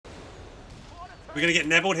We're gonna get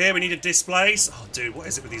Nebeled here. We need to displace. Oh, dude, what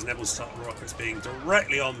is it with these Nebels rockets being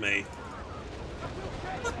directly on me?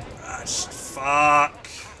 Ah, fuck.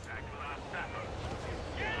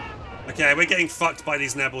 Okay, we're getting fucked by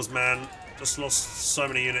these Nebels, man. Just lost so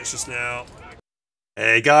many units just now.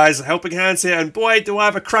 Hey guys, Helping Hands here, and boy do I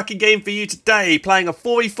have a cracking game for you today. Playing a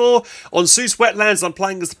 4v4 on Zeus Wetlands. I'm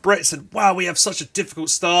playing as the Brits, and wow, we have such a difficult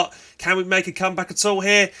start. Can we make a comeback at all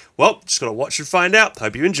here? Well, just gotta watch and find out.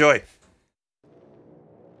 Hope you enjoy.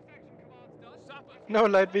 No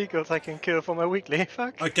light vehicles I can kill for my weekly.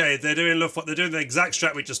 Fuck. Okay, they're doing the exact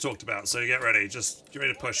strat we just talked about. So get ready, just get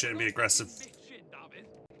ready to push it and be aggressive.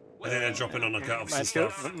 I think they're dropping on the cutoffs and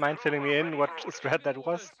stuff. Mind filling me in what strat that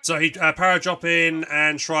was? So he power drop in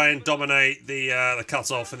and try and dominate the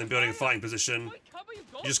cutoff and then building a fighting position.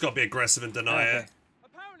 You just gotta be aggressive and deny it.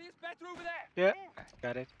 Yeah,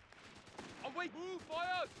 got it.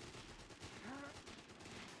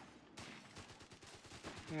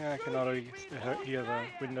 Yeah, I can already hear the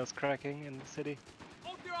windows cracking in the city.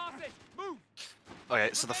 Okay,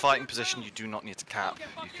 so the fighting position you do not need to cap.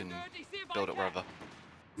 You can build it wherever.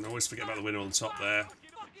 And always forget about the window on top there.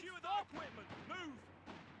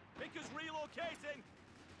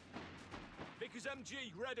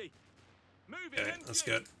 Okay, that's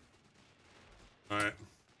good. Alright.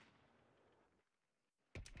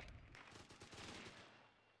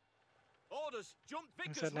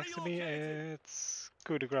 Who's that next to me? It's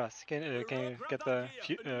coup de grace. Can you get the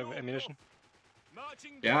ammunition?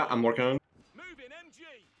 Yeah, I'm working on it.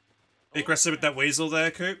 Be aggressive with that weasel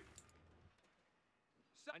there, Coop.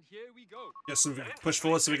 Get some push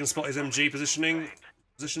forward so we can spot his MG positions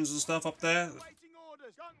and stuff up there.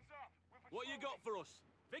 What you got for us?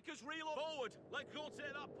 Vickers reload forward. Let's go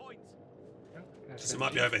take that point. So it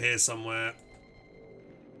might be over here somewhere.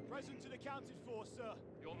 Presence accounted for, sir.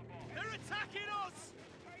 They're attacking us.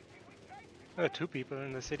 There are two people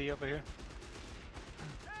in the city over here.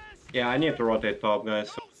 Yeah, I need to rotate top,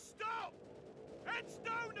 guys.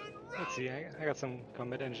 Let's see, I got some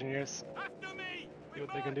combat engineers. See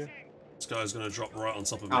what they can do. This guy's gonna drop right on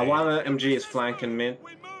top of me. One MG is flanking mid.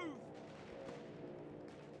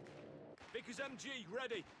 Vickers MG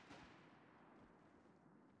ready.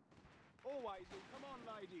 Always, come on,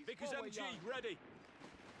 ladies. Vickers MG ready.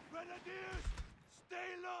 Grenadiers,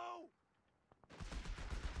 stay low.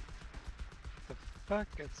 The fuck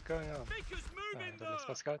is going on? Vickers moving I missed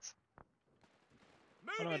my scouts.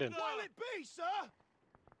 Oh, no, I didn't. Will it be, sir?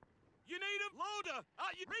 You need a loader.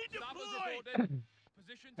 You redeploy.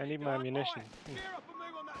 I need my ammunition. Gear up and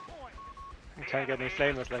move on that point. I can't get any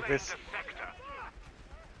flamers like this.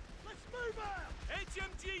 Let's move out.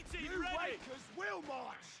 HMG team ready. Will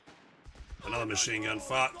march. Another machine gun,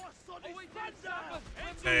 fuck.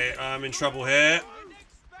 Okay, I'm in trouble here.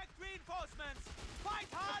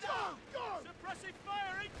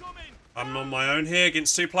 I'm on my own here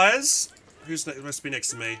against two players. Who's supposed to be next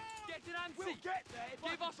to me?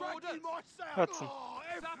 Hudson.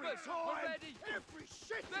 Every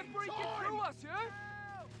shit they're breaking through us, yeah?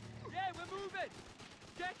 Yeah, we're moving.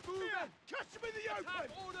 Get moving. Catch them in the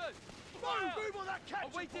open. Orders. Move on that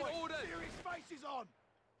catch point. Serious faces on.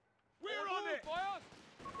 We're on it.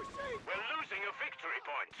 We're losing a victory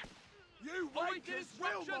point. You wakers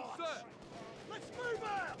will march. Let's move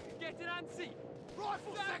out. Get it antsy.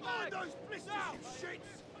 Rifle set on those blisters, you shits.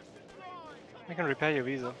 I can repair your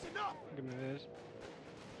visa. Give me this.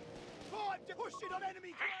 Push it on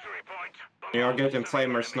enemy. Victory point. You are getting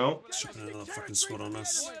flamers now. Shipping another fucking squad on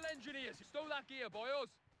us. Stow that gear,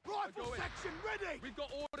 boys. Rifle section ready. We've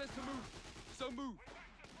got orders to move. So move.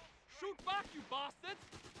 Shoot back, you bastards.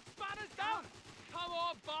 Spanners down. Come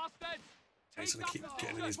on, bastards. He's gonna keep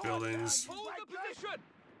getting in these buildings. Hold the position.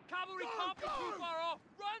 Cavalry can't be too far off.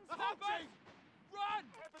 Run, Steppers. Run.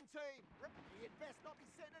 Weapon team. You'd best not be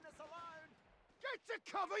sending us alone. Get to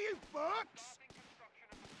cover, you fucks.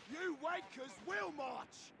 You wakers will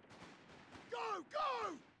march. Go,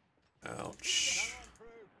 go. Ouch.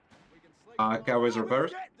 Cavalry's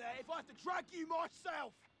reversed. Get there if I have to drag you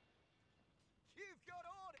myself. You've got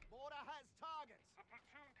orders. Border has targets.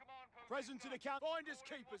 Present to the camp. Finders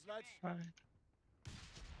keepers, lads. Fine.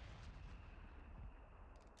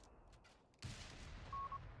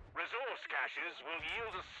 Resource caches will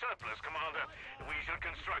yield a surplus, Commander. We shall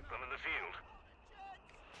construct them in the field.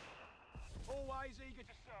 Always eager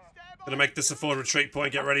to serve. Gonna make this a forward retreat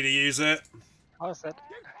point. Get ready to use it. How's that?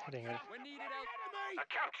 Hitting it. A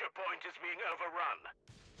capture point is being overrun.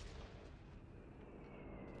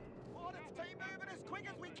 Orders team moving as quick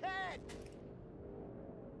as we can.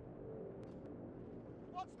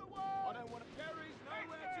 What's the word? I don't want to. Perry's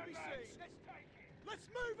nowhere to be seen. Let's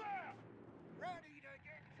move out. Ready to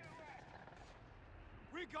get to it.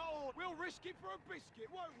 We got all. We'll risk it for a biscuit,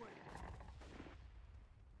 won't we?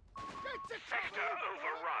 Get to Sector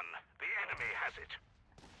overrun. The enemy has it.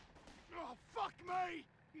 Oh, fuck me!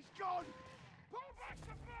 He's gone! Pull back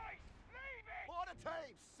to base! Leave it! What a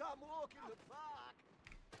team! Some walk in the park!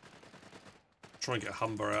 Try and get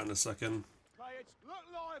Humber out in a second. Okay, it's look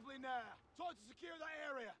lively now. Time to secure that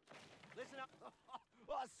area. Listen up.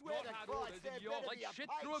 I swear to Christ, there better be a shit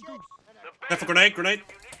through a goose. Left for grenade, grenade.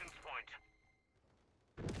 Munitions point.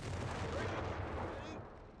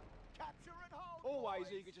 Capture and hold. Always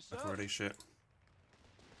eager to serve. Left already, shit.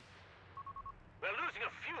 We're losing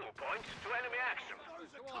a fuel point to enemy action.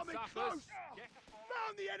 Those are coming close.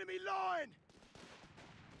 Found the enemy line.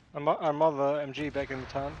 Our mother MG back in the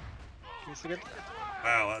town. Can you see it?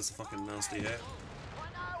 Wow, that's a fucking nasty hit. I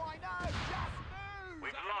know. Just move.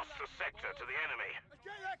 We've lost the sector to the enemy.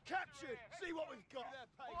 Get that captured. See what we've got.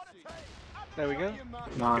 What a team. There we go.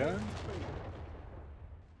 Nah. Go.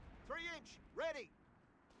 3-inch. Ready.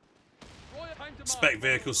 Spec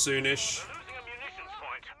vehicle soonish. We're losing a munitions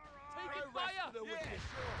point. Taking fire.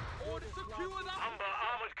 Order secure that. Humber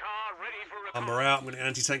armored car ready for repair. Humber out. I'm going to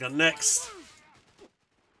anti-tank gun next.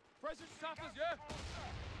 Present sappers, yeah.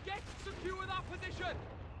 Get secure that position.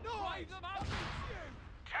 Drive them out.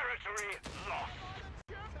 Territory lost.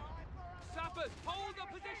 Sappers, hold the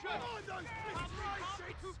position. Can't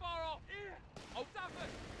be too far off. Oh, sappers.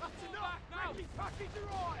 That's enough. Back now. Package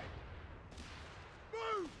arrived.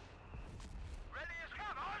 Move. Ready as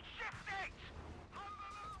come on, shift it.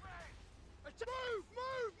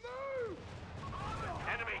 Move.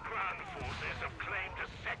 Enemy ground forces have claimed a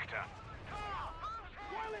sector.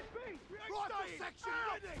 While it be. Rifle section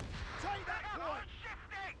ready. Take that point.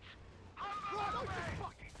 Shift it. Right, don't just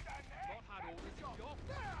fucking stand there. Not had all this job.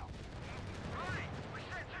 Now. Right, we're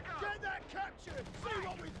set to go. Get that captured. See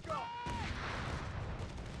what we've got.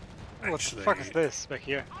 What Actually, the fuck is this back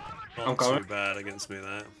here? not I'm coming. too bad against me,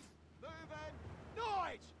 that. Moving.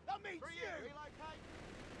 Nige. That means you.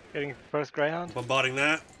 Getting first Greyhound. Bombarding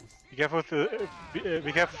that. Be careful with the,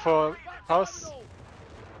 be careful for house.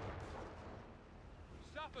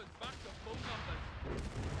 Sappers back to full numbers.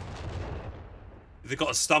 They've got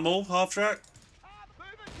a Stummel half track. Move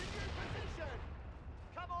it to new position.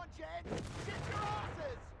 Come on, Jen. Shift your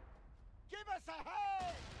asses. Give us a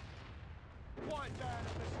hand. Quiet down and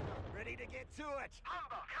listen up. Ready to get to it.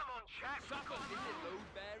 Humber, come on, chaps. Sappers, is it load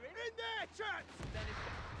bearing? In there, chaps. Then it's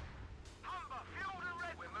Humber, fueled and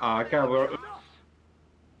ready. Okay, we're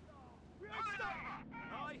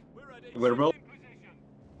Aye, we're ready. we're real.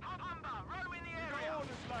 Humber, row in the area.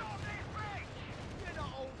 You're not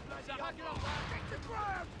all bloody up. Get to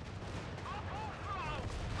ground.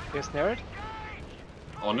 You're snared.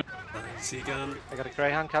 On it. Sea gun. I got a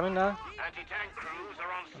Greyhound coming now. Anti-tank crews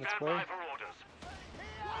are on Let's standby go. for orders.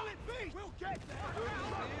 While it be. We'll get there.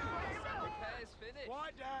 Repairs finished.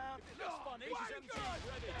 Quiet down. Just funny. Ready.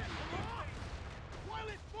 While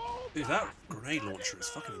it falls. Dude, that grenade launcher is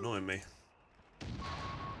fucking annoying me.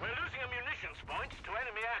 We're losing a munitions point to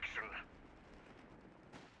enemy action.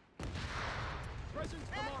 Present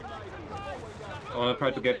command, lady. I want to try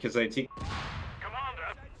to get his AT. Commander,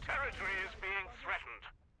 territory is being threatened.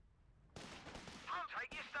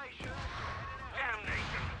 Take your station.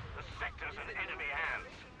 Damnation! The sector's in enemy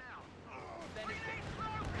hands.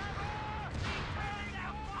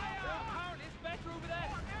 Apparently it's better over there.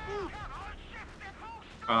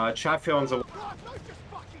 Chaffee on the. Right, no, just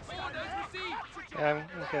fucking stand there. Yeah,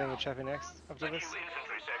 I'm getting a Chappie next after The new this.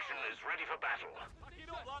 infantry section is ready for battle.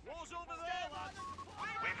 War's over there, lads.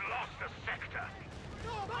 We've lost a sector.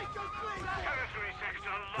 No, make them bleed. Territory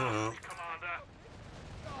sector Uh-oh. lost, Commander.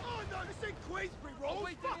 Oh no, this ain't Queensbury rolls.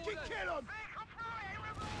 Fucking kill them.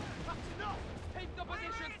 That's enough. Take the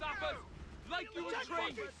position, sappers. Like you were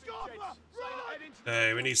trained. Right.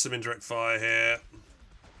 Hey, we need some indirect fire here.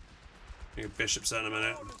 Get bishops out in a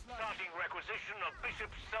minute. Starting requisition of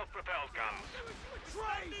Bishop's self-propelled guns.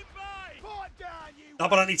 Train. Pipe down, you.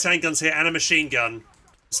 Double anti-tank guns here and a machine gun.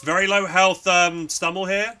 It's very low health Stummel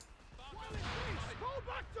here. Pull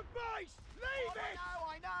back to base. Leave it.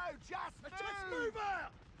 I know. Just move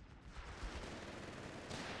out.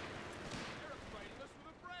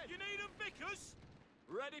 You need them, Vickers.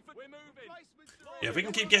 Ready for. We're moving. Yeah, if we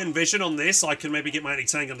can keep getting vision on this, I can maybe get my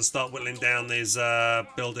anti-tank gun to start whittling down this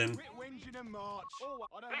building.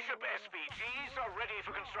 Bishop SPGs are ready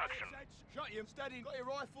for construction. Shut you. Steady. Got your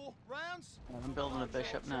rifle. Rounds. I'm building a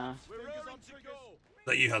bishop now. We're raring to go. Is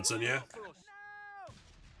that you, Hudson, yeah?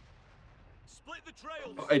 Split the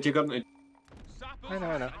trails. AT gun. I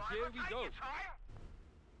know. And here we go.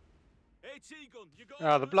 AT gun, you got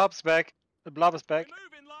Ah, the blob's back. The blob is back.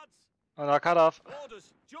 moving, lads. On our cutoff.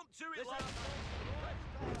 Orders. Jump to it, lads.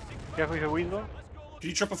 Careful with your weasel. Can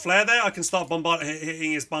you drop a flare there? I can start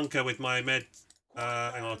hitting his bunker with my med.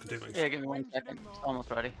 Hang on, I can do it. Yeah, give me 1 second. It's almost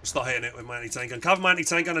ready. Start hitting it with my anti-tank gun. Cover my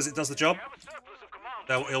anti-tank gun as it does the job.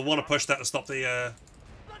 He'll want to push that to stop the.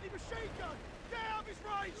 Bloody machine gun! Get out of his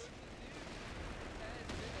range!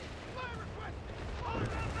 Fire request! Fire at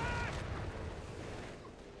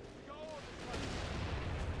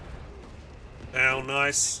that! Down,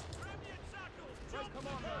 nice. Come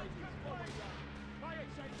on, ladies. Pay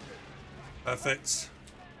attention. Perfect.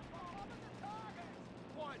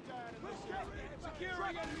 Quiet down and listen.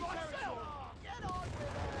 Securing enemy territory. Get on with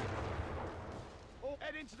it. Oh,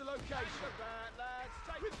 head into the location.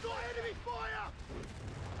 We've got enemy fire.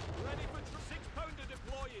 Ready for 6-pounder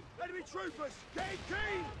deploying. Enemy troopers, get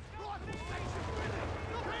keen. Rifle station ready.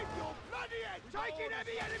 Keep your bloody head. Taking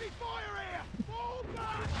heavy enemy fire here. Fall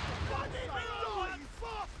back. Bloody die, you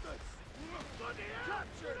bastards. Bloody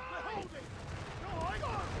captured. We're holding. Go.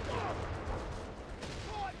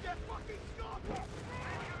 Right, get fucking scarper.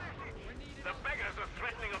 The beggars are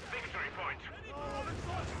threatening a victory point. Oh, the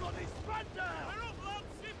Dutch on his front down. We're up, lads.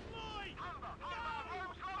 Deploy.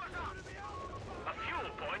 A fuel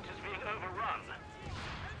point is being overrun.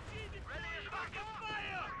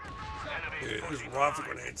 Dude, those rifle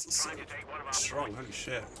grenades are so strong. Holy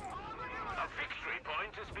shit. A victory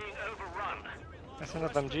point is being overrun. There's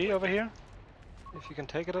another MG over here. If you can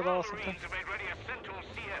take it at all, something. Marines have made ready a Centaur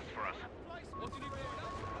CS for us.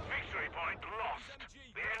 Victory point lost.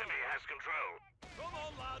 The enemy has control. Come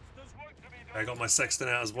on, lads. There's work to be done. I got my sexton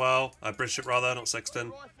out as well. Bridgeship rather, not sexton.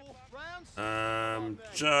 Rifle rounds.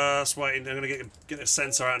 Just waiting. I'm gonna get a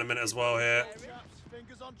sensor out in a minute as well here.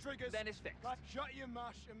 Fingers on triggers. Then it's fixed. Shut your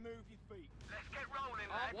mush and move your feet. Let's get rolling,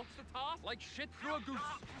 lads. What's the task? Like shit through a goose.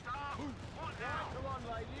 Come on,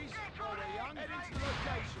 ladies. While we're young, head into the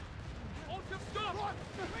location. Hold your stuff.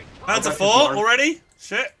 Hands of 4 already?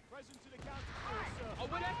 Shit. Present to the counter force, sir. Oh,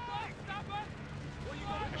 we're in front. Stop it. What you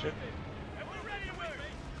got? Shit. And we're ready with me.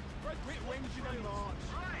 Quit whinging and march.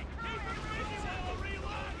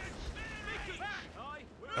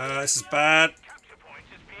 This is bad. Capture point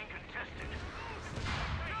is being contested.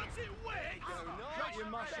 Shut your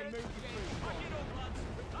mush and move your feet.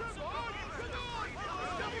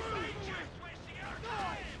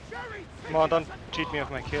 Come on, don't cheat me of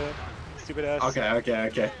my kill. Stupid ass. Okay.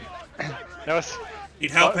 That was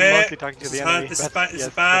Need help here. mostly talking to This the is enemy. bad. This is but bad. This yes,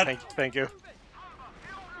 is bad. Thank you. Centaur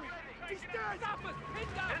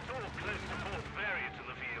close to fourth variant in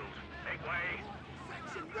the field. Make way.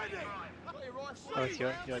 Oh, it's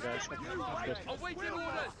your guys. Okay, that's good. Awaiting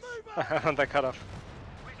orders. On that cutoff.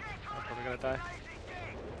 I'm probably gonna die.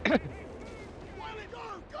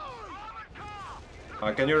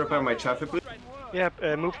 Can you repair my chaffee, please? Yeah,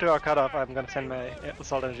 move to our cutoff. I'm gonna send my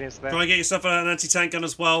assault engineers there. Try and get yourself an anti-tank gun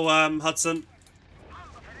as well, Hudson.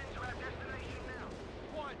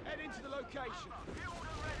 Head into the location.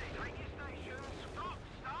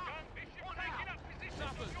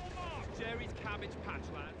 Jerry's cabbage patch,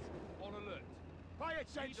 lads. On alert. Pay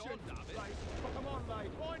attention. Come on, lad.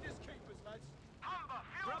 Finders keepers, lads.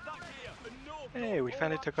 Grab that gear and north. Hey, we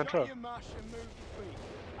finally took control. Shut your mush and move your feet.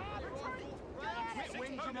 Quit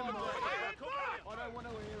whinging and march. I don't want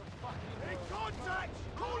to hear a fucking. In contact.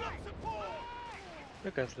 Call up support.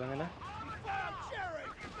 You guys long enough. Fire, Jerry.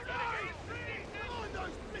 Mind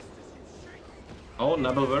those blisters, you shit. Oh,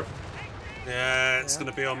 Nebelwerf. Yeah, it's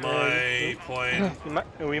gonna be on my point.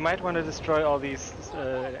 We might want to destroy all these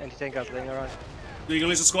anti-tank guns laying around. You gonna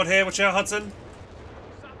lose a squad here? Watch out, Hudson.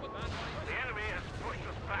 The enemy has pushed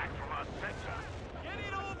us back from our sector. Get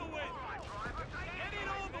it over with. Get it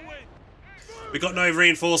over with. We got no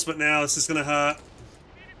reinforcement now. This is gonna hurt.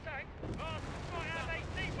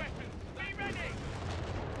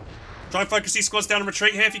 Try and focus these squads down and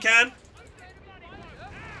retreat here if you can.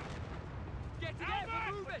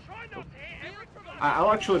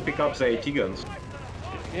 I'll actually pick up the AT guns.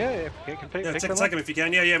 Yeah, you can pick Yeah, them take them if you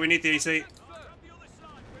can. Yeah, we need the AT.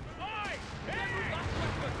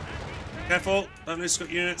 Careful, don't lose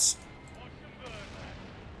squad units.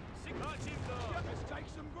 Let's take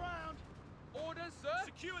some ground. Orders, sir.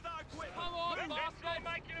 Secure that equipment. Come on, bastard.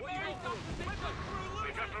 We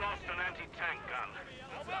just lost an anti-tank gun.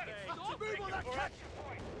 Move on that catch. Come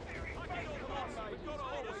on, mate. We've got to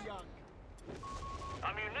hold it young. A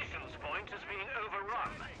munitions point is being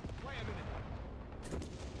overrun. Wait a minute.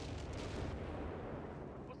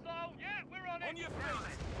 Yeah, we're on On your feet.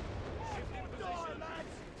 Shift in position.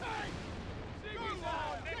 Lads. Hey! Go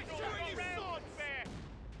on! Get shooting your swords!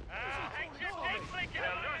 We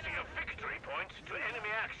are losing a victory point to enemy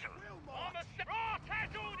action.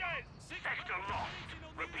 Sector lost.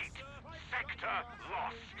 Repeat. Sector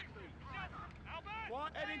lost. What?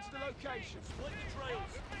 Head into the location. Split the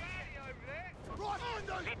trails. Right on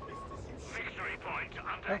those Victory point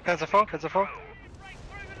under Hey, Panzer 4, Panzer 4.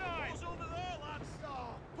 What's over there, lads?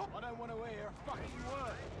 I don't want to hear a fucking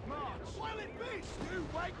word. March. Well, it be. You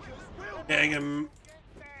wankers will. Getting a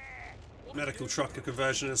medical trucker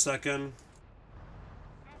conversion in a second.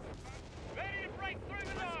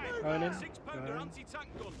 Going in. 6-pounder anti-tank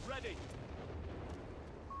gun ready.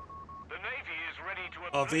 The Navy is ready to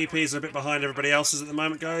Our VPs are a bit behind everybody else's at the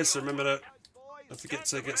moment, guys, so remember to don't forget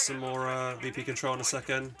to get some more VP control in a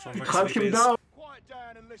second. Try and focus on Hunt him VPs. down. Quiet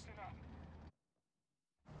down and listen.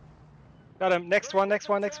 Got him. Next one, next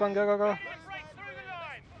one, next one. Go, go, go.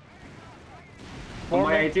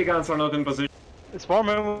 My AT guns are not in position. It's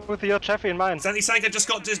warmer with your Chaffee in mind. Sandy Sanka just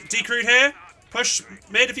got decrewed here. Push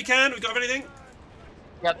mid if you can. We've got anything.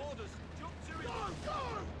 Yep. Orders. Jump to it. Go, go.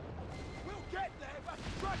 We'll get there, but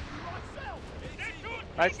track you myself.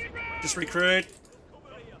 Nice. Just recruit.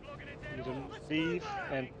 You need to leave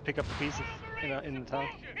and pick up the pieces in the town.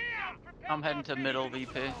 I'm heading to middle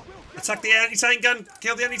VP. Attack the anti-tank gun.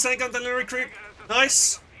 Kill the anti-tank gun. Then recruit.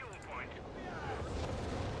 Nice. fuel point.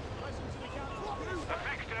 The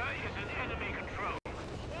Vector is in enemy control.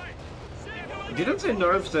 Didn't they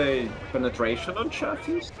nerf the penetration on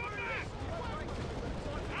chassis?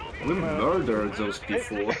 We murdered those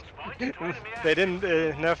before. They didn't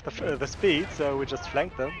nerf the speed, so we just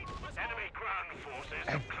flanked them. Enemy ground forces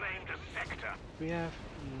have claimed a sector. We have...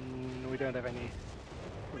 we don't have any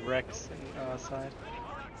wrecks in our side.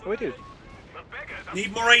 Oh, we do. The beggars are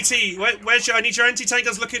Need more AT. Where's your? I need your anti-tank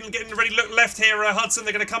guns looking, getting ready. Look left here, Hudson.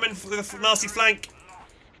 They're going to come in with a nasty flank.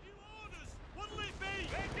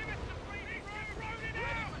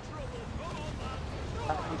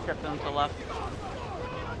 Conscript them to left.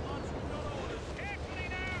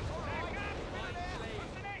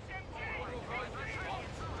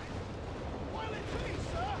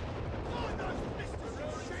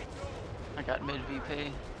 I got mid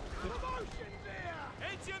VP.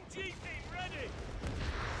 HMG team ready.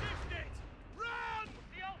 Shift it. Run.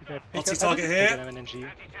 Okay, pick Multi-target up- here. I don't have an NG.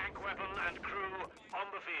 anti-tank weapon and crew on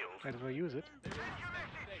the field. Might as well use it.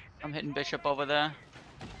 I'm hitting Bishop over there.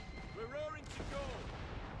 We're roaring to go.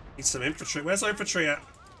 Need some infantry. Where's our infantry at?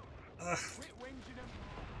 Quit whinging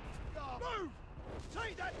them. Move.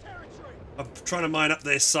 Take that territory. I'm trying to mine up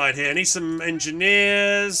this side here. Need some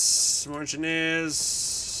engineers. Some more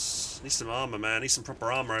engineers. Need some armor, man. Need some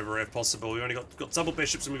proper armor over here if possible. We only got double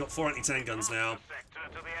bishops and we've got 4 anti-tank guns now. Sector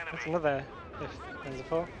to the That's enemy. another Panzer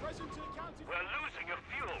 4. Present to the county. We're losing a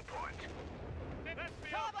fuel point.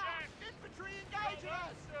 Cover! Infantry engaging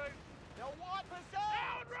us! They'll wipe us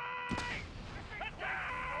out!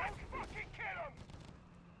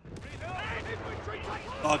 Infantry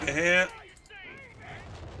take Target here.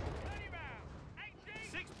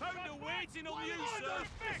 6-pounder waiting on you, sir.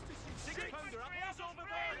 6-pounder apples over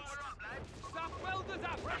there. Staff welders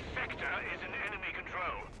up. The sector is in enemy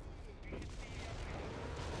control.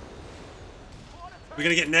 We're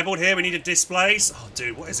gonna get Nebeled here. We need to displace. Oh,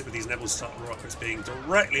 dude, what is it with these Nebels rockets being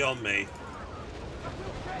directly on me?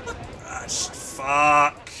 Ah,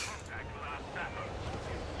 fuck.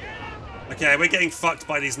 Okay, we're getting fucked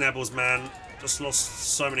by these Nebels, man. Just lost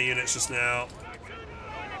so many units just now.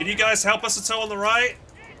 Can you guys help us at all on the right?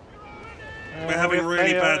 We're having a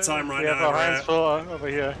really bad time right we have now. our hands Right? full over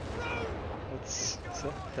here. It's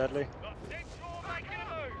so deadly.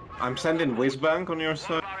 I'm sending whizbang on your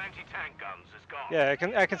side. Our anti-tank guns is gone. Yeah,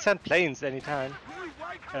 I can send planes anytime.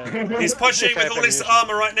 He's pushing If I with have all his ammunition.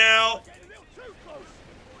 armor right now.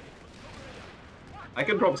 I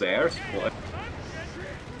can drop the air support.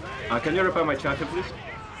 Can you repair my chassis, please?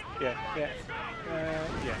 Yeah.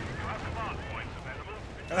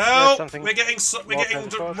 Help! something We're getting more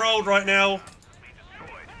comfort. rolled right now.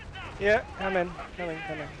 Yeah, coming. Let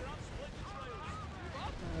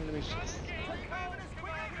me just...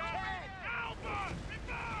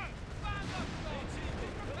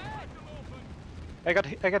 I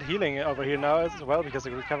got healing over here now as well because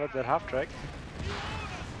I recovered that half track.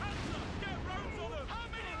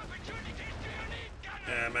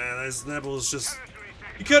 Yeah, man, those Nebels just...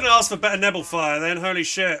 You couldn't ask for better Nebel fire then, holy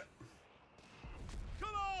shit. Come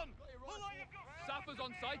on. Sappers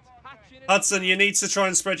on site. Hatching it. Hudson, you need to try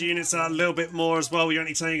and spread your units out a little bit more as well with your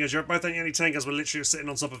anti-tankers. Both anti-tankers were literally sitting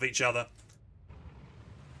on top of each other.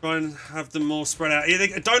 Try and have them more spread out.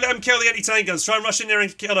 Don't let them kill the anti-tankers. Try and rush in there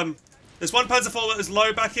and kill them. There's one Panzer IV that is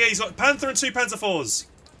low back here. He's got Panther and 2 Panzer IVs.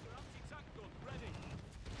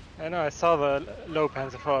 I know I saw the low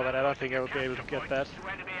Panzer IV, but I don't think I would be able to get that. To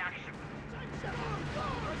enemy action.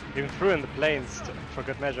 Even threw in the planes for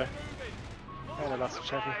good measure. And I lost a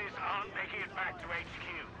Chaffee. Guys aren't making it back to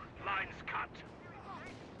HQ. Lines cut.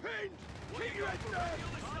 pinned! Keep your head down!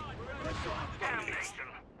 Down nation.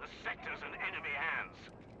 The sector's in enemy hands.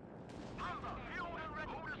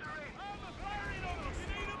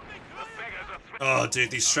 The beggars are Oh, dude,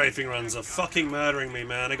 these strafing runs are fucking murdering me,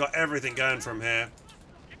 man. I got everything going from here.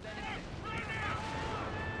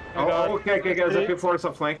 Oh, okay, guys, looking for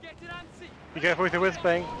some flank. Be careful with the whiz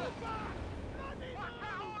bang.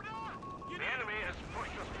 The enemy has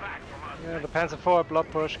pushed us back from us. Yeah, the Panzer IV blob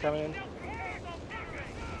push coming in.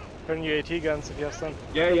 Turn your AT guns if you have some.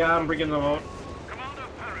 Yeah, I'm bringing them out. Commander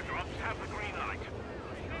Paradrops have the green light.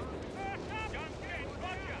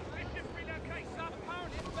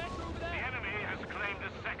 The enemy has claimed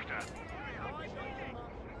a sector.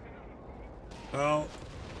 Well,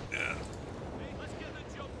 yeah.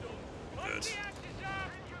 Good.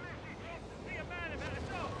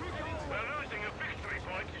 We're losing a victory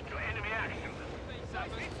point to enemy action.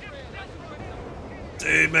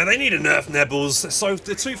 Dude, man, they need to nerf Nebels.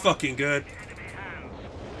 They're too fucking good.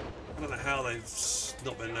 I don't know how they've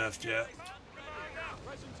not been nerfed yet.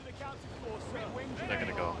 They're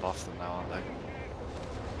gonna go above them now, aren't they?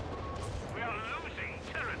 We are losing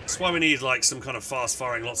territory. That's why we need like some kind of fast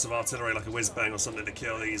firing, lots of artillery, like a whiz bang or something to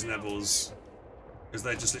kill these Nebels. Because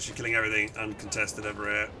they're just literally killing everything uncontested over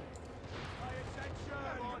here.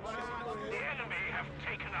 The enemy have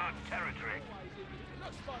taken our territory.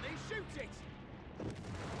 Looks funny, shoot it!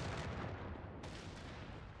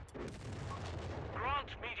 Grant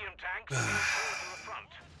medium tanks moving forward to the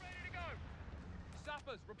front.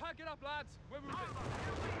 Sappers, we're packing up, lads. We're moving.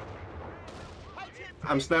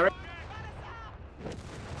 I'm snaring.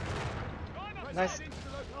 Nice.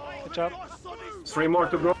 Good job. 3 more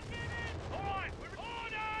to go.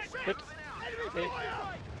 Hit. Okay.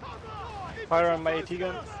 Fire on my AT gun.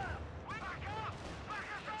 We're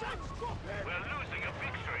losing a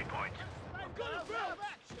victory point.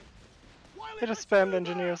 Hit a spammed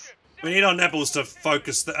engineers. We need our Nebels to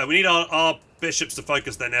focus. We need our bishops to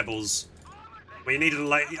focus their Nebels. We need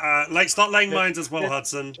to start laying mines as well,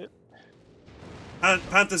 Hudson. And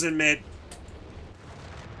Panthers in mid.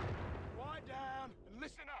 Quiet down and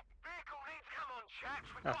listen up. Vehicle needs come on, chaps.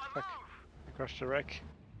 We've Ah, got to fuck. move. I crushed the wreck.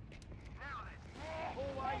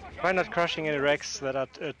 Try not crushing any wrecks that are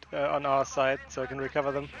on our side, so I can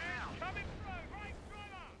recover them.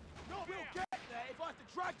 No, we'll get there if I have to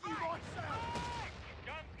drag you myself.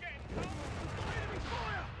 Enemy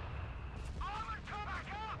fire!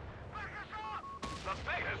 The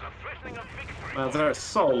beggars are threatening a victory. Man, they're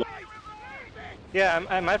so low. Yeah,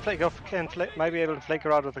 I might might be able to flake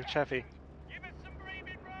her out with a Chaffee.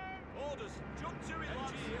 Orders, jump to it,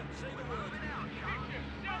 lads. Say the word.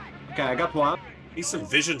 Okay, I got one. Need some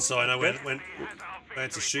vision so I know where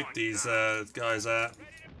to shoot these guys at.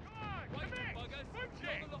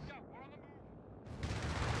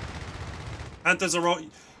 Panthers are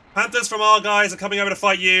Panthers from our guys are coming over to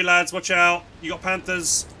fight you, lads. Watch out. You got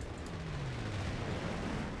Panthers.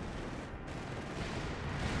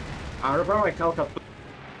 I repair my Calcat.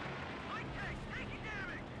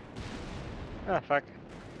 Ah, fuck.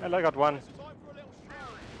 I only got one.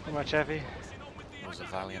 On my Chaffee. It was a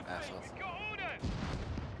valiant effort.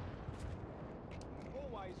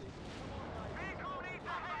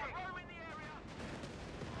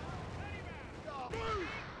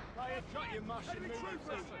 Cut your mush and move it.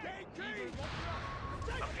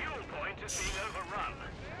 The fuel point is being overrun.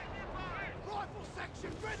 Rifle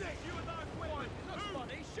section ready! You and that equipment! Looks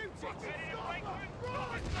funny, shoot it!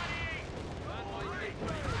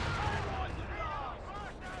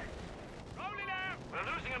 We're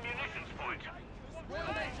losing a munitions point.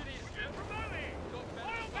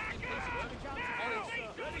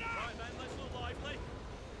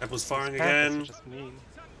 Nebels firing Panthers are again. just mean.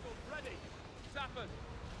 Ready. Sappers,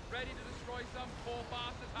 ready to destroy some poor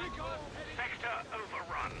bastards. Sector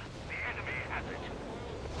overrun. The enemy has it.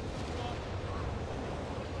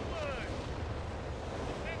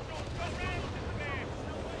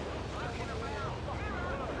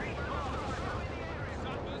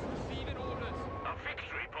 Sappers receiving orders. A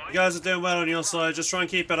victory point. You guys are doing well on your side. Just try and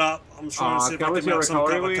keep it up. I'm trying to see if I can we can see a make some kind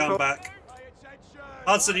of recovery a vehicle? comeback.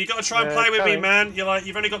 Hudson, you got to try and Yeah, play with me, coming. man.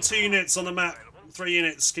 You've only got 2 units on the map. 3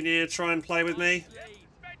 units. Can you try and play with me?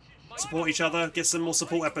 Support each other. Get some more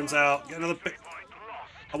support weapons out. Get another bit.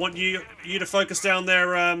 I want you to focus down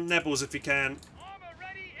their Nebels if you can.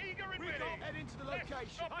 Head into the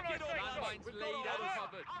location. Landmines laid out and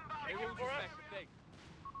covered. They won't suspect a thing.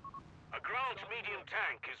 A Grant medium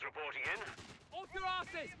tank is reporting in. Off your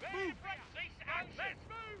asses! Move! Let's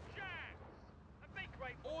move, Jack!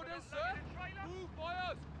 Orders, sir! Move by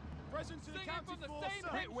us! Presence of the Singing county from the force, same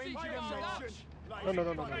sir. hip Wind sheet your you are, mission. No.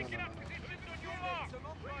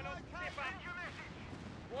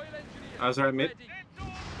 Royal Azra mid.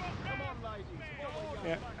 Come on, ladies.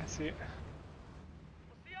 Yeah, I see it.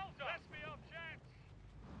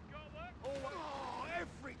 Oh,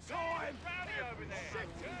 every time! Every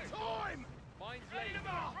second time! Mine's We've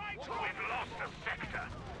lost a sector.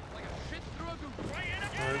 like a shit through a goose.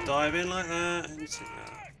 Don't dive in like that. Anything like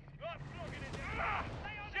that.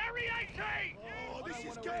 Oh, this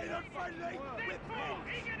is getting unfriendly! With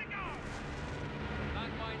me!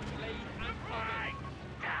 Landmines laid and covered.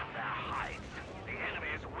 Damn their hides. The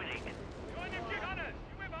enemy is winning.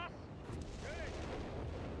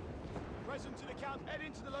 Present to the camp, head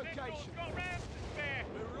into the location. We're ready to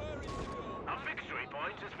go. Our victory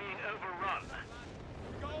point is being overrun.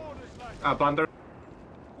 We got orders, lads. Ah, blunder.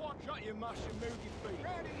 Quite shut your mush and move your feet.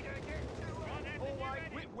 Ready to get to it. Always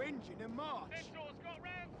quit whinging and march.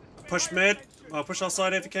 Push mid. I'll push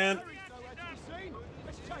outside if you can. Nowhere to be seen.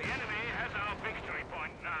 Let's The take it. enemy has our victory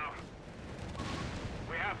point now.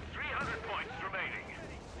 We have 300 points remaining.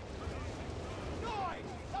 Nine!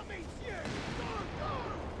 That means you! Go, go!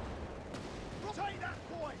 Take that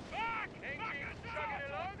point!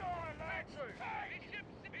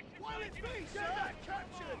 Well, it's me, sir! Get that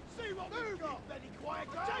captured! See what we've got! Belly quiet,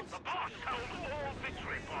 guys! The boss held all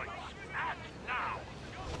victory points. Act now.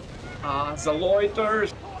 Ah, the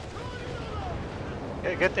loiters.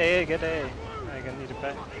 Get A, get A. I can need a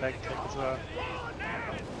back tech as well.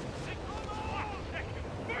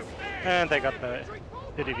 And I got the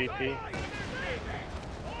pity VP.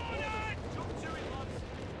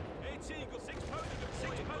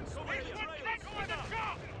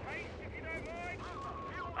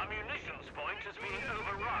 Our munitions point is being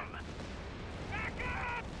overrun.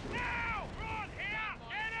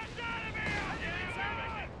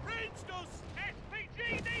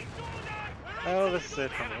 Oh, this is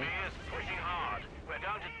it for me. Enemy is pushing hard. We're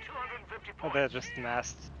down to 250 Oh, points. they're just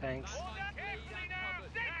masked tanks.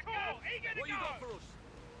 What you got for us?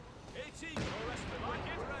 18, no rest of the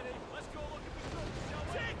wicked. Ready? Let's go look at the front, shall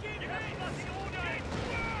we? Take it!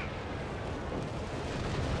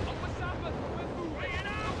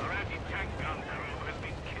 Our anti-tank gun barrel has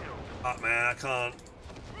been killed. Fuck man, I can't.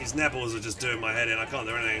 These Nebels are just doing my head in. I can't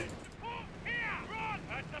do anything.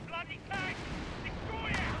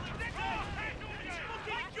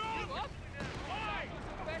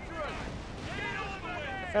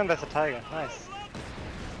 And that's a tiger. Nice.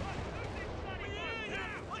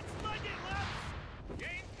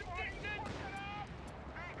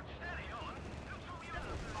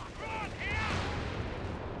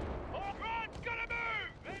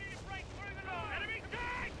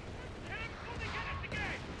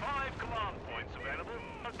 Five command points available.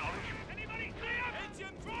 Acknowledge.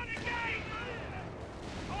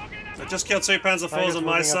 I just killed 2 Panzer Tiger's IVs on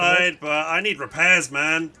my moving up side, but I need repairs,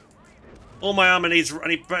 man. All my armor needs.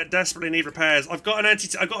 I desperately need repairs. I've got an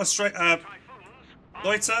anti. I got a straight.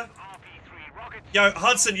 Loiter. RP3 rockets. Yo,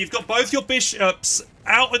 Hudson, you've got both your bishops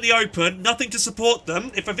out in the open. Nothing to support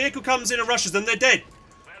them. If a vehicle comes in and rushes them, they're dead.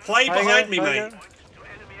 Play Tiger, behind me, tiger. mate. To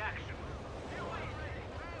enemy action.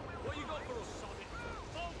 What you got for us, Sonic?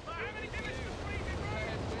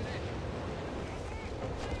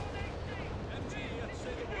 MG here,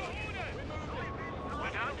 say the word. We're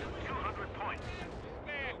down to 200 points.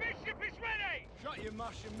 Shut your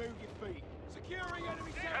mush and move your feet. Securing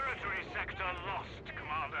enemy territory. Territory sector lost,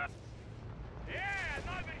 Commander.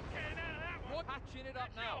 What? Patching it up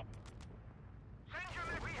now.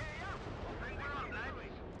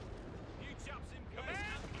 You chaps in place.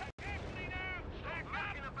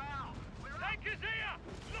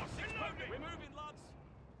 We're moving, lads.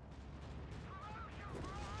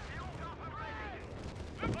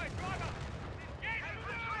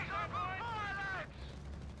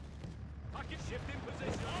 Packet shift in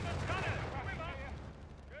position.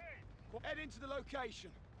 Head into the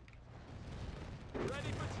location. Ready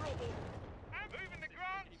for trouble.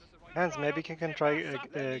 Hans, maybe you can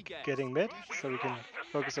try getting mid, so we can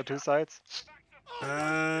focus on 2 sides.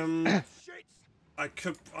 I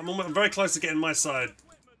could. I'm very close to getting my side.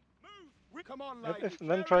 Come on, If, ladies.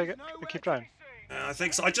 then try keep trying. I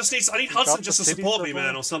think so. I need got Hudson the just to city support me, support.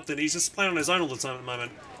 man, or something. He's just playing on his own all the time at the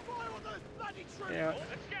moment. Yeah.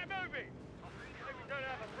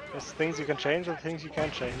 There's things you can change and things you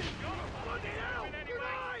can't change.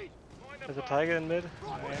 There's a tiger in mid.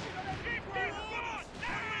 Oh, yeah.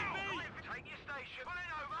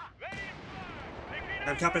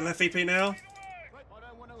 I'm capping left VP now. I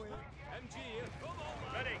don't want to hear. MG here. Come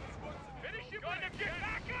on, ready.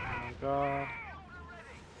 Oh god.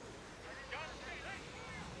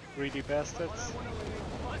 Greedy bastards.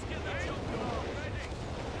 Let's get the job done.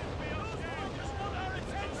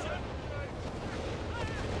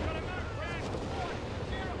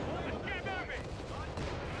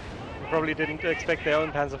 probably didn't expect their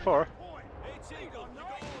own Panzer IV.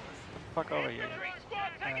 Fuck over here.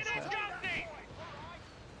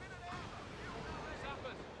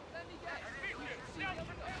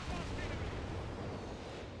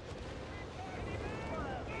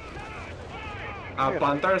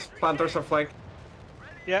 Asshat. Planters are flank.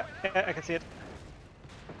 Yeah, yeah, I can see it.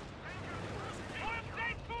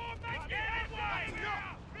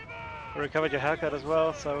 We recovered your Hellcat as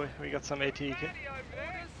well, so we got some AT. And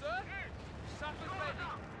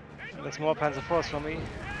there's more Panzer IVs for me.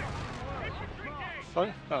 Oh, oh.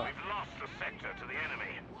 We've lost the sector to the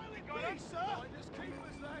enemy.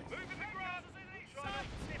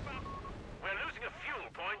 We're losing a fuel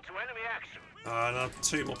point to enemy action. No,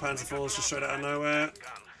 2 more Panzer IVs just straight out of nowhere.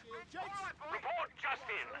 Report just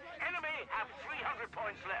in. Enemy have 300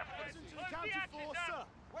 points left.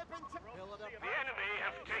 The enemy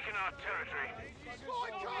have taken our territory.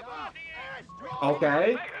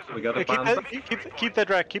 Okay, we got a Panther. Keep that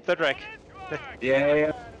rack, keep that rack.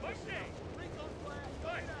 Yeah.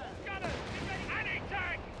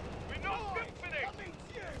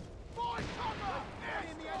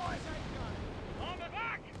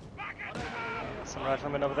 Some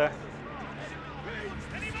riflemen over there.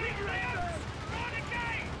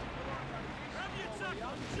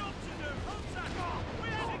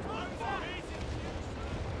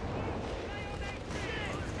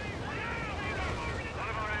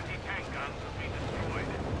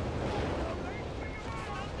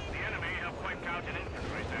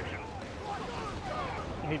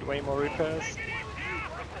 Need way more repairs.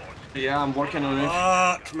 Yeah, I'm working on it.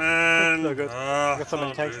 Fuck, man. So good. I Got so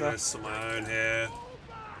many can't tanks do now. this on my own here.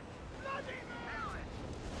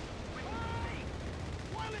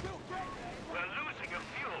 We're losing a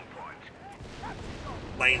fuel point.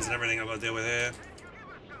 Lanes and everything I've got to deal with here.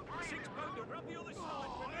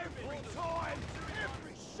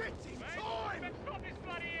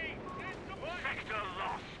 Sector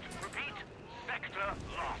lost. Repeat, sector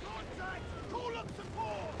lost.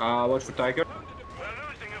 Watch for Tiger. We're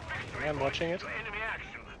losing a victory I'm watching it. to enemy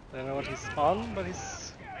action. I don't know what he's on, but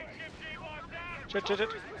he's... Shit. Victory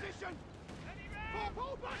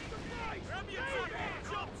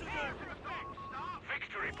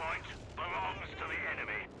point belongs to the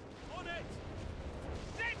enemy. On it!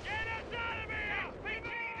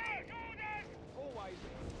 Always.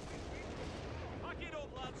 Pack it up,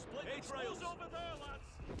 lads. Split the trails over there,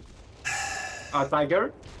 lads.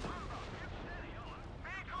 Tiger.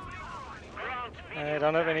 I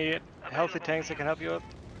don't have any healthy tanks that can help you out.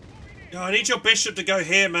 Yo, I need your bishop to go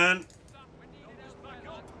here, man.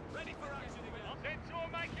 Ready for action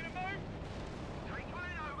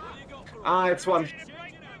again. It's one.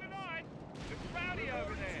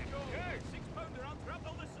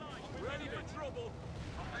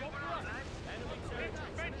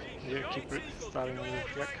 You keep starting the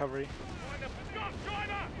recovery.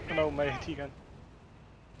 Oh no, my AT gun.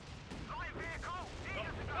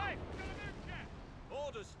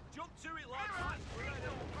 Orders, jump to it, lads.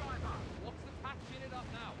 What's the patching it up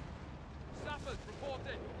now? Sappers, report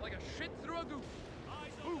it, like a shit through a goose.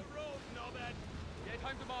 Eyes on the road, knobhead. Yeah,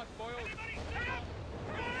 time to march, boys.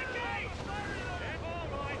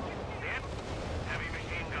 Heavy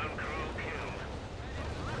machine gun crew killed.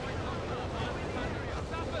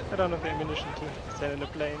 I don't have the ammunition to send in a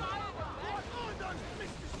plane.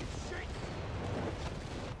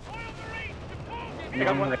 I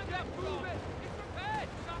got one.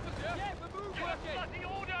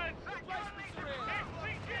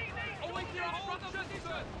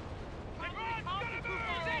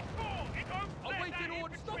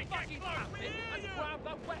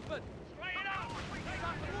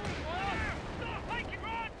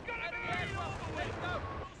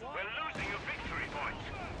 We're losing a victory point.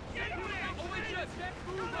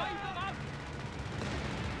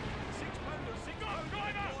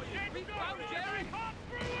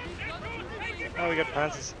 Oh, we got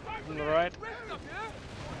Panzers on the right. Victory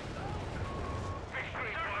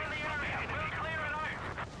point. Enemy clear it out.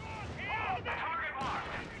 Target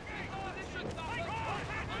marked.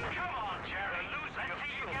 Come on, Jerry. Losing a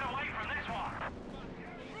fuel. Get away from this one.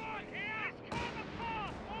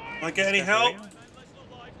 I get any help? Damnation.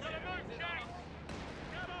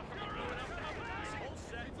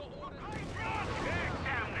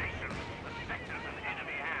 The sector's in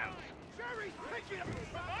enemy hands.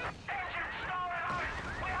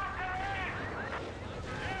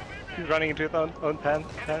 He's running into his own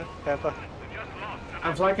Panther.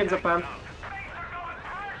 I'm flanking Japan.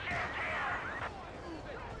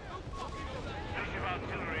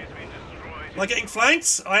 Am I getting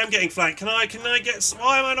flanked? I am getting flanked. Can I get...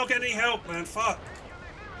 Why am I not getting any help, man? Fuck.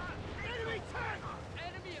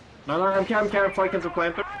 No, I'm flanking the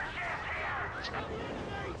planter.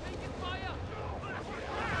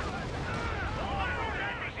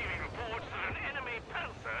 Receiving reports that an enemy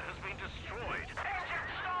Panther has been destroyed.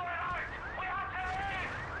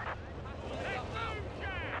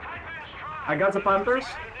 I got the Panthers.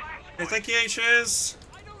 Okay, thank you, H's.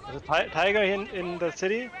 There's a tiger in the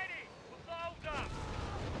city.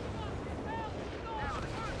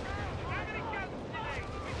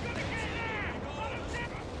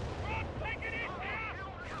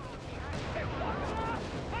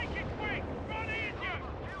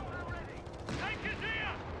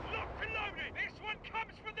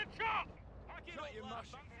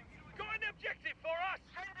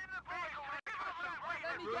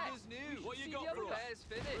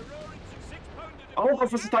 Oh,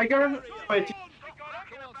 Professor Tiger. Wait.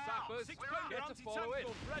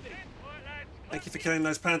 Thank you for killing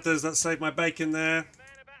those Panthers. That saved my bacon there.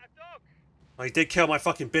 Oh, he did kill my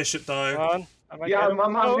fucking bishop though. Come on. Yeah,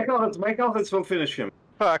 my Calvins will finish him.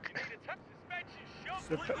 Fuck.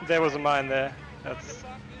 There was a mine there. That's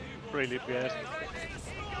really bad.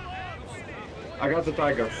 I got the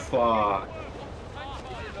Tiger. Fuck.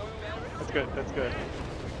 That's good, that's good.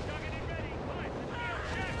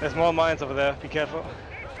 There's more mines over there, be careful.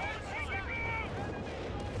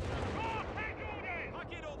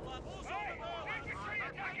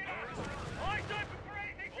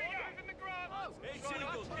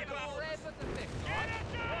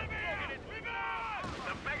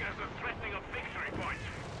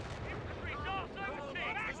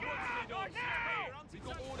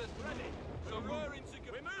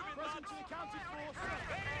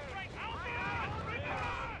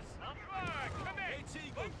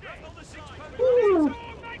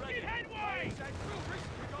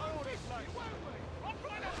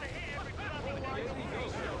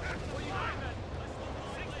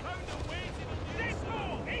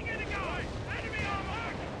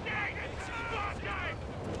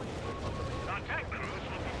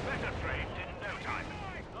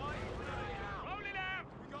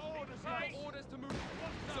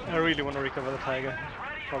 I really want to recover the tiger.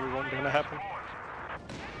 Probably won't gonna happen.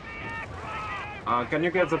 Can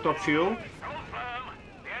you get the top fuel?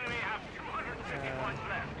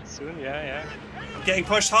 Soon, yeah. I'm getting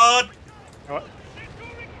pushed hard. Oh,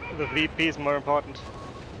 the VP is more important.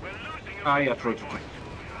 Yeah, true.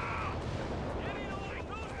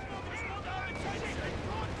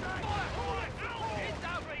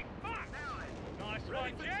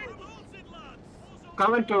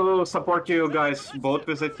 Coming to support you guys both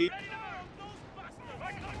with the T.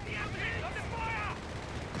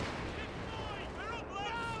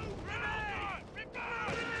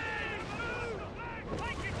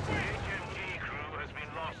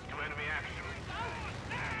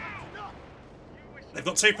 They've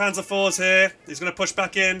got 2 Panzer IVs here. He's going to push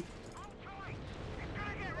back in.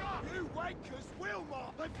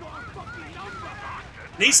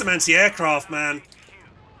 Need some anti-aircraft, man.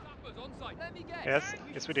 Yes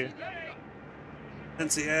we do.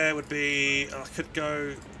 Anti-air would be... I could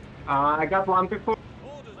go... I got one before.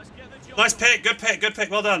 Nice pick, good pick,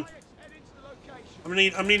 well done.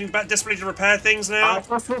 I'm needing back desperately to repair things now.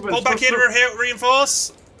 Pull back in,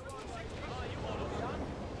 reinforce.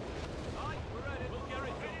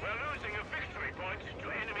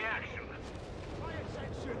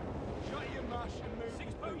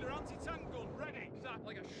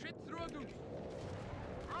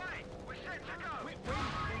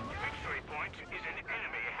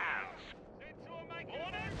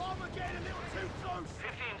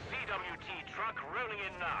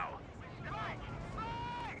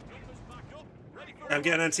 I'm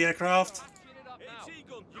getting anti-aircraft.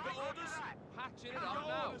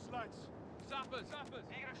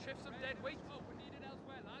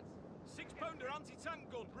 Six-pounder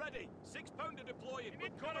anti-tank gun ready. 6-pounder deploying.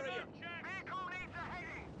 We've got her here. Vehicle needs a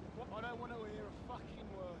heading. I don't want to hear a fucking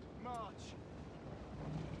word. March.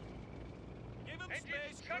 Give them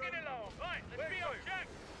space. Chugging along. Right, let's be on check.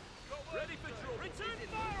 Ready for trouble. Return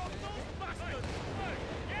fire on those bastards.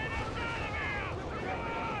 Get us out of here.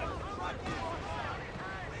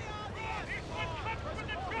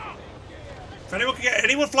 If anyone can get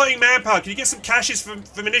anyone floating manpower, can you get some caches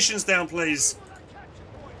for munitions down, please?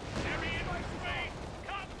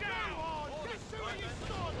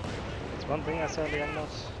 It's one thing I sadly am not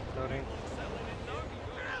loading.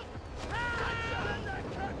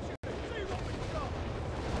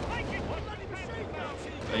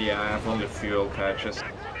 Yeah, I have only fuel caches.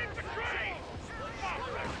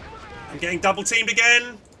 I'm getting double teamed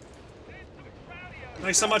again.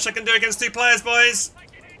 There's so much I can do against 2 players, boys.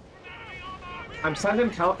 I'm sending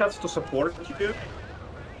Hellcats to support you.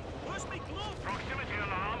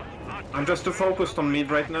 I'm just too focused on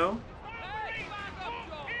mid right now. Hey, back up,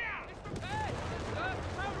 John! It's prepared!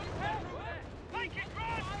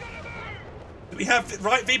 Do we have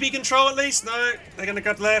right VP control at least? No, they're gonna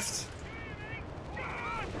cut left.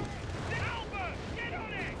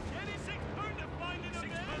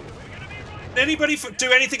 Did anybody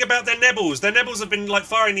do anything about their Nebels? Their Nebels have been like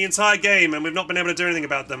firing the entire game and we've not been able to do anything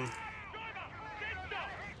about them.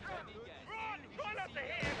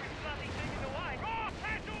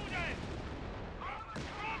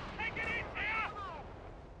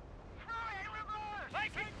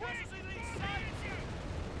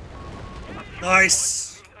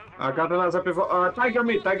 Nice. I got another before. Tiger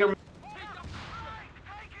mid, tiger mid.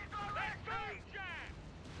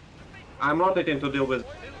 I'm rotating to deal with.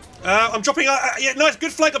 I'm dropping. Yeah, nice,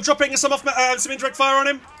 good flank. I'm dropping some off, some indirect fire on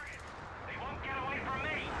him. They won't get away from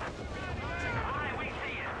me. Aye, we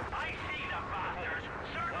see it. I see the bastards.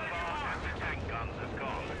 Certainly the tank guns is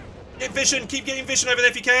gone. Get vision. Keep getting vision over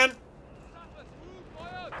there if you can.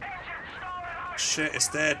 Shit, it's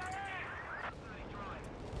dead.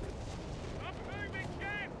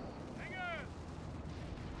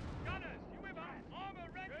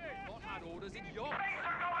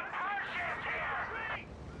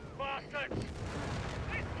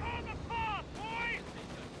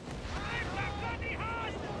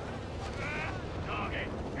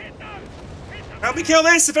 Help me kill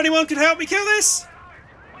this! If anyone can help me kill this! The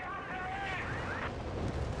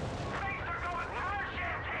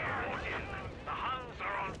Huns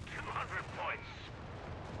are on 200 points.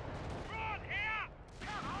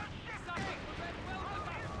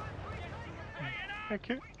 Thank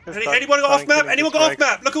you. Anyone got off map? Anyone got off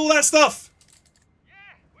map? Look at all that stuff!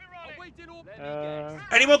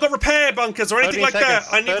 Anyone got repair bunkers or anything like that?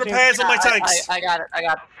 I need repairs on my tanks. I got it. I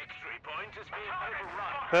got it. Victory point is being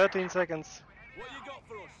overrun. 13 seconds. What you got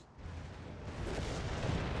for us?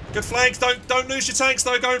 Good flanks. Don't lose your tanks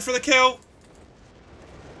though. Going for the kill.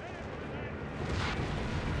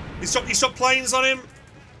 He shot planes on him.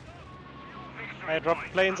 I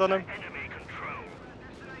dropped planes on him. Enemy control.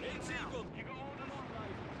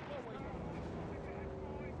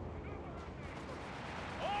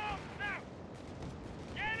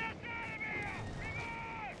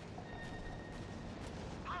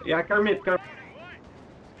 Yeah, come mid, come.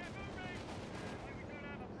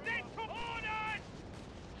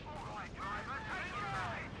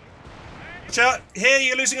 Watch out. Here,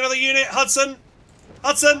 you're losing another unit. Hudson.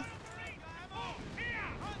 Hudson. The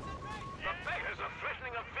beggars are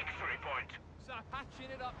threatening a victory point. So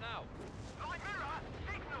patching it up now.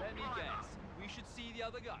 Let me guess. We should see the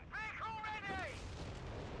other guy.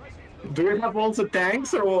 Do we have also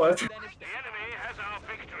tanks or what? The enemy has our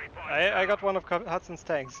victory point. I got one of Hudson's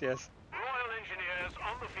tanks, yes. Royal Engineers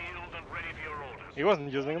on the field and ready for your orders. He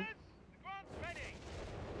wasn't using them.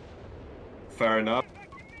 Fair enough.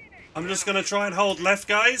 I'm just gonna try and hold left,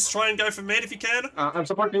 guys. Try and go for mid if you can. I'm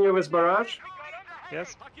supporting you with barrage.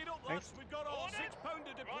 Yes. Thanks. We've got our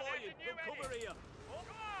 6-pounder deploying. We'll cover here.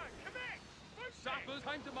 Sappers,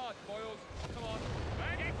 time to march, boys. Come on.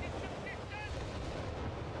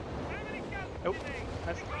 Oh,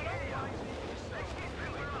 nice.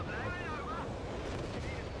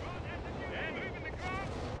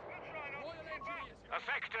 A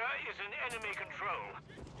sector is in enemy control.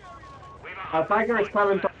 We've A tiger is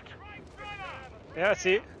coming. Yeah, I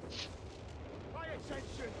see.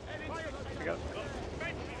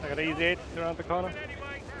 I got an easy 8 around the corner.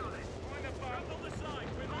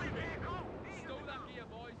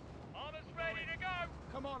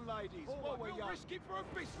 Come on, ladies. What were you? Risky for a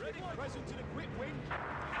biscuit. Present to the quick wing.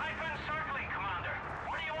 Typhoon circling, Commander.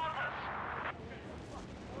 Where do you want us?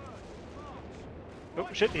 Oh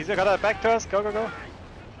shit, he's got a back to us. Go, go, go.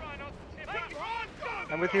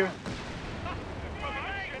 I'm with you.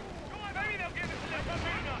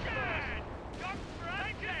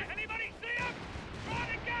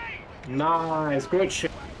 Nice, good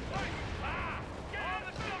shit.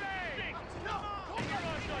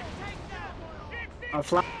 A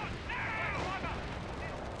flat.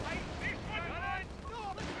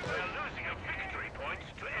 We're losing a victory point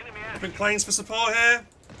to enemy Bring planes for support here.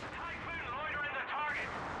 Typhoon loiter in the target.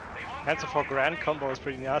 They won't That's a 4 grand combo is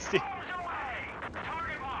pretty nasty. away.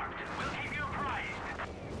 Target marked. We'll keep you apprised.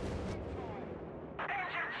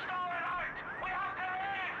 Engine stalling out. We have to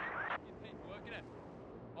leave. Working it.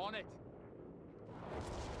 On it.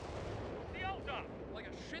 The altar. Like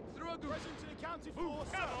a shit through a goose. Present to the county force.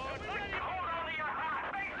 Hold on to your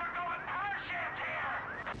hat. Things are going pear-shaped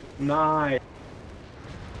here. Nice.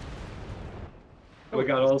 We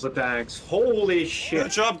got all the tanks. Holy shit.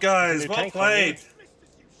 Good job, guys. New Well tank played. Sandbags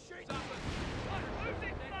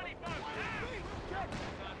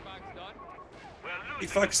done. Keep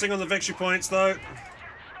focusing on the victory points, though.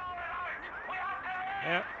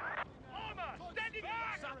 Yeah.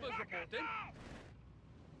 Sappers reporting.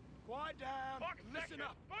 Quiet down. And listen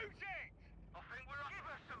up.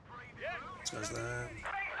 This guy's there.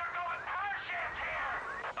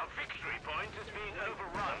 A victory point is being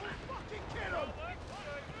overrun. Fucking kill 'em.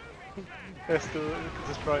 They're still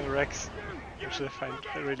destroying Rex, which I find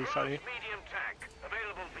really funny. Medium tank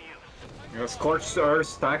available for use. Yeah, scorched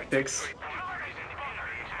earth tactics. It's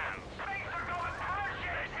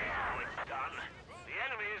done. The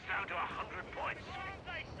enemy is down to 100 points.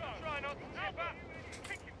 Try not to tip up.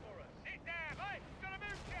 Picking for us. Sit down. Hey, got a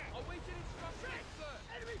move check. Awaiting instructions, sir.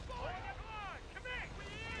 Enemy fire. Commit.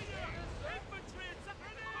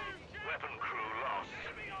 Weapon crew lost.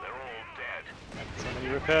 They're all dead. So many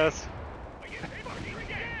repairs.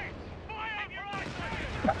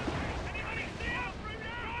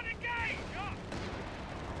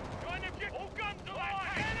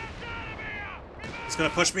 He's gonna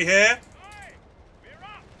push me here.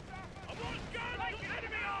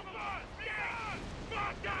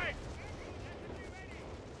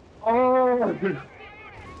 Oh!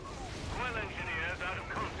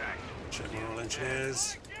 Check more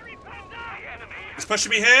engineers. He's pushing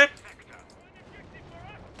me here.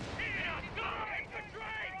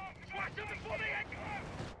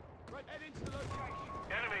 Head into the location.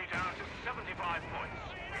 Enemy down to 75 points.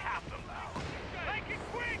 We have them now. Make it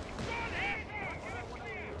quick!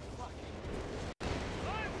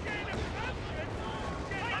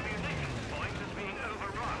 Ammunition point is being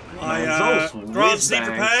overrun. My those Grant's need whiz-bangs.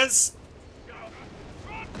 repairs.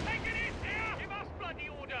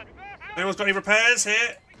 Anyone's got any repairs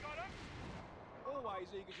here? Always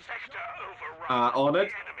eager to Sector overrun. On it.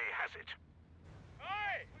 Enemy has it.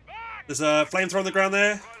 There's a flamethrower on the ground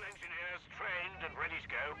there. Royal engineers trained and ready to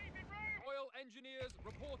go. Royal engineers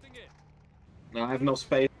reporting in. No, I have no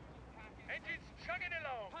space. Engines chugging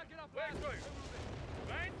along. Pack it up, Where lads. to?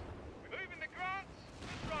 Right? We're moving the grants.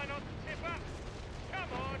 Try not to tip up.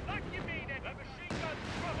 Come on, like you mean it. The machine gun's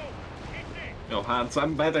trouble. Hit it. No, Hans,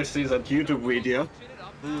 I'm better see that YouTube video. Chin it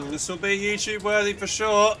up. This will be YouTube worthy for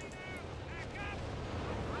sure. Moving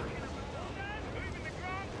the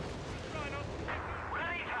grants. Try not to tip up.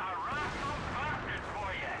 Ready to harass those bastards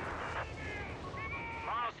for you.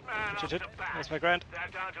 Last man up Shit, to shit. bat. That's my Grant. They're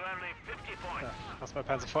down to only 50 points. That's my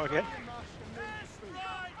Panzer IV again.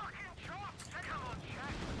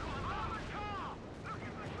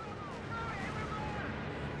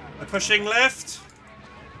 They're pushing left.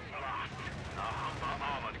 Our Humber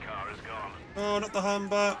armored car is gone. Oh, not the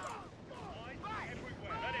Humber.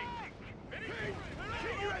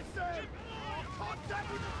 keep your head down.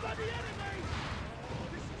 Contact with the bloody enemy.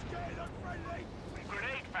 This is getting unfriendly.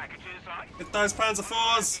 Grenade packages are Hit those Panzer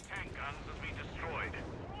IVs. tank guns has been destroyed.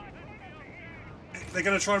 They're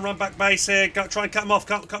going to try and run back base here. Try and cut them off.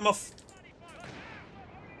 Cut them off.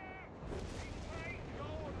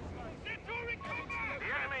 The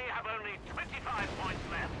enemy have only 25 points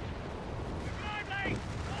left.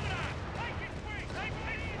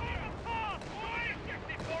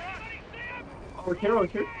 Oh, here, oh,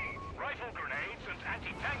 here. Rifle grenades and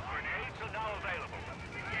anti-tank grenades are now available.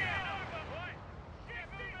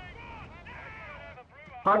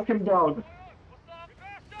 Hunt him down.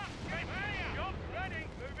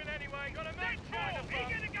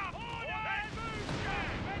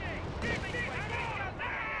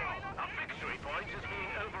 Our victory point is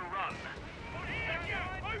being overrun.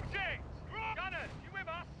 Gunners, you with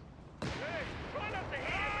us? Try not to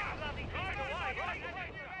hit him, bloody hide away.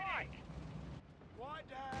 Quiet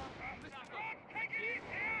down.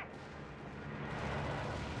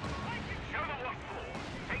 Show them what for.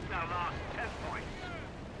 Take their last 10 points.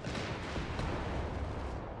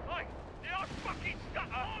 Oi, they are fucking stuck.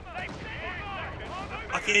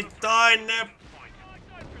 Fucking die, Neb.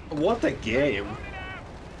 What a game.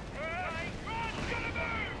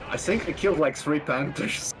 I think I killed like 3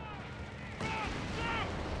 Panthers.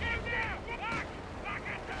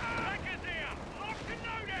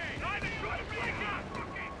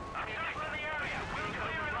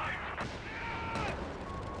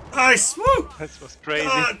 Nice. Woo. This was crazy.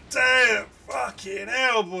 God damn. Fucking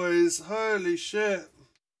hell, boys. Holy shit.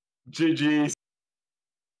 GG's.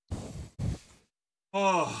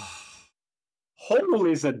 Oh.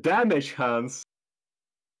 Holy the damage, Hans.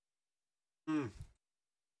 I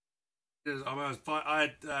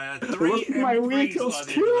had 3 Look at my M3s vehicles by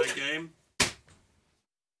the end of that killed. game.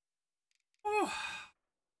 Oh.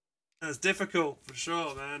 That's difficult for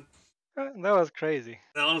sure, man. That was crazy.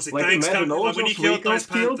 And honestly, Like thanks, imagine all when you those killed those vehicles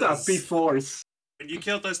killed at Panthers. B4s. When you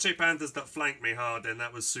killed those 2 Panthers that flanked me hard, then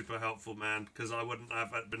that was super helpful, man, because I wouldn't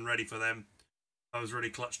have been ready for them. I was really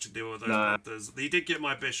clutch to deal with those Nah. Panthers. You did get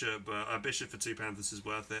my bishop, but a bishop for 2 Panthers is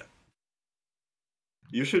worth it.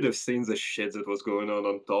 You should have seen the shit that was going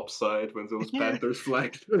on top side when those Yeah. Panthers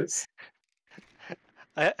flagged us.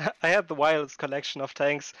 I had the wildest collection of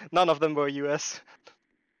tanks. None of them were US.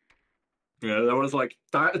 Yeah, there was like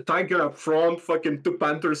Tiger up front, fucking 2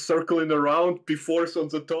 Panthers circling around, B4s on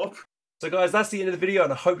the top. So guys, that's the end of the video,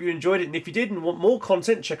 and I hope you enjoyed it. And if you did and want more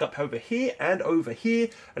content, check up over here and over here.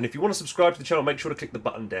 And if you want to subscribe to the channel, make sure to click the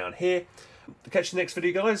button down here. To catch you in the next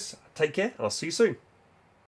video, guys, take care, and I'll see you soon.